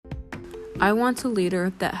I want a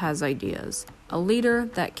leader that has ideas, a leader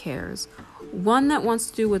that cares, one that wants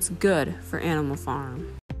to do what's good for Animal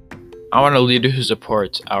Farm. I want a leader who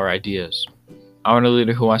supports our ideas. I want a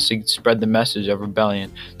leader who wants to spread the message of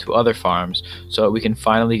rebellion to other farms so that we can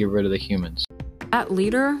finally get rid of the humans. That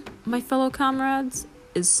leader, my fellow comrades,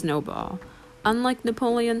 is Snowball. Unlike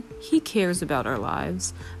Napoleon, he cares about our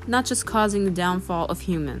lives, not just causing the downfall of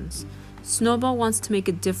humans. Snowball wants to make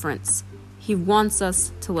a difference. He wants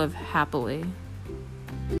us to live happily.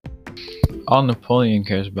 All Napoleon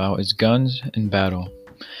cares about is guns and battle,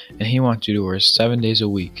 and he wants you to work 7 days a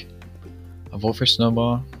week. A vote for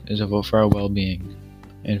Snowball is a vote for our well-being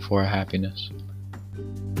and for our happiness.